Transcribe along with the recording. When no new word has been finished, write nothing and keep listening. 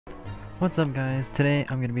What's up guys, today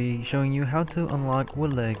I'm going to be showing you how to unlock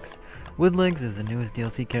Woodlegs. Woodlegs is the newest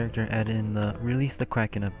DLC character added in the Release the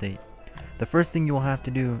Quacken update. The first thing you will have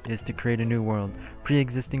to do is to create a new world.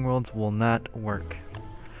 Pre-existing worlds will not work.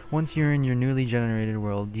 Once you're in your newly generated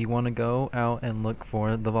world, you want to go out and look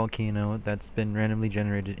for the volcano that's been randomly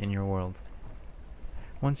generated in your world.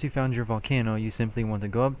 Once you found your volcano, you simply want to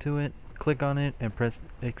go up to it, click on it, and press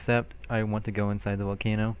accept I want to go inside the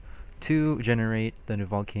volcano to generate the new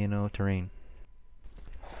volcano terrain.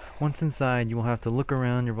 Once inside, you will have to look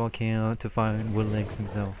around your volcano to find Woodlegs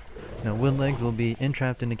himself. Now Woodlegs will be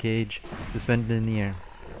entrapped in a cage, suspended in the air.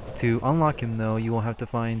 To unlock him though, you will have to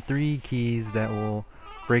find 3 keys that will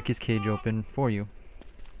break his cage open for you.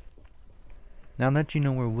 Now that you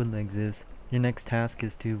know where Woodlegs is, your next task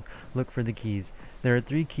is to look for the keys. There are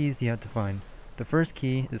 3 keys you have to find. The first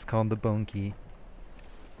key is called the bone key.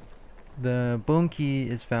 The bone key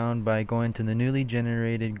is found by going to the newly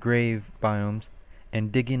generated grave biomes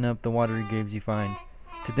and digging up the watery graves you find.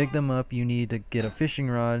 To dig them up, you need to get a fishing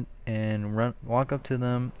rod and walk up to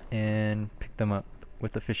them and pick them up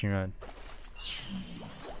with the fishing rod.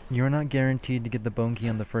 You are not guaranteed to get the bone key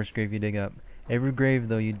on the first grave you dig up. Every grave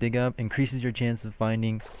though you dig up increases your chance of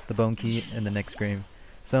finding the bone key in the next grave.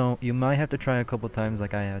 So you might have to try a couple times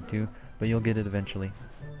like I had to, but you'll get it eventually.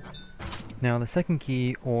 Now the second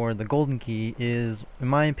key, or the golden key, is in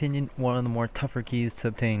my opinion one of the more tougher keys to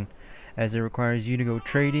obtain, as it requires you to go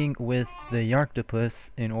trading with the Yaarctopus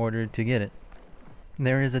in order to get it.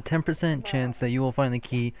 There is a 10% chance that you will find the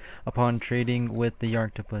key upon trading with the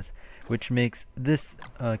Yaarctopus, which makes this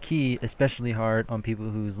key especially hard on people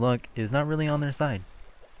whose luck is not really on their side.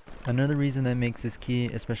 Another reason that makes this key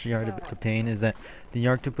especially hard to obtain is that the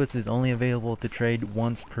Yaarctopus is only available to trade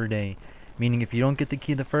once per day, meaning if you don't get the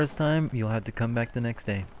key the first time, you'll have to come back the next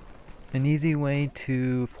day. An easy way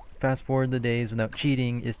to fast forward the days without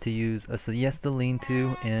cheating is to use a siesta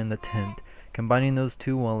lean-to and a tent. Combining those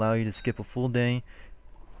two will allow you to skip a full day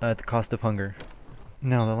at the cost of hunger.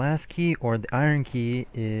 Now the last key, or the iron key,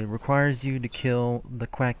 it requires you to kill the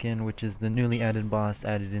Quacken, which is the newly added boss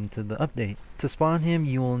added into the update. To spawn him,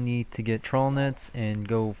 you will need to get trawl nets and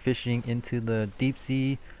go fishing into the deep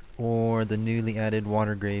sea or the newly added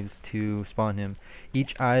water graves to spawn him.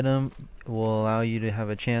 Each item will allow you to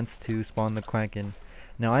have a chance to spawn the Quacken.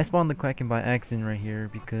 Now I spawned the Quacken by accident right here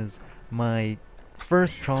because my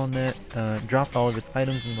first trawl net dropped all of its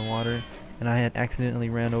items in the water, and I had accidentally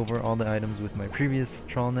ran over all the items with my previous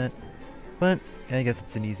trawl net, but I guess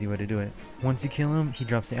it's an easy way to do it. Once you kill him, he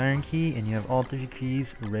drops the iron key and you have all 3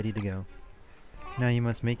 keys ready to go. Now you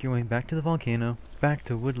must make your way back to the volcano, back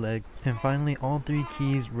to Woodleg, and finally all 3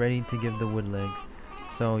 keys ready to give the Woodlegs.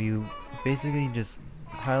 So you basically just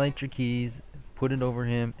highlight your keys, put it over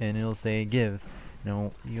him, and it'll say give.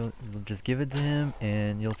 Now you'll just give it to him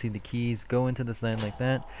and you'll see the keys go into the side like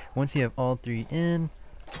that. Once you have all 3 in,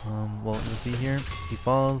 well, you'll see here, he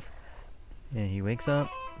falls and he wakes up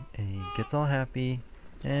and he gets all happy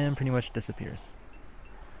and pretty much disappears.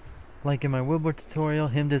 Like in my Woodward tutorial,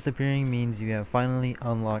 him disappearing means you have finally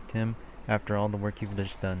unlocked him after all the work you've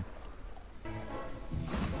just done.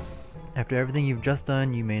 After everything you've just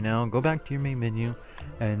done, you may now go back to your main menu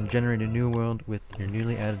and generate a new world with your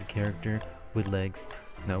newly added character, Woodlegs.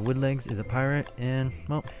 Now Woodlegs is a pirate and,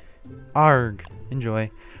 well, arg! Enjoy.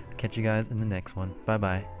 Catch you guys in the next one. Bye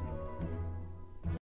bye.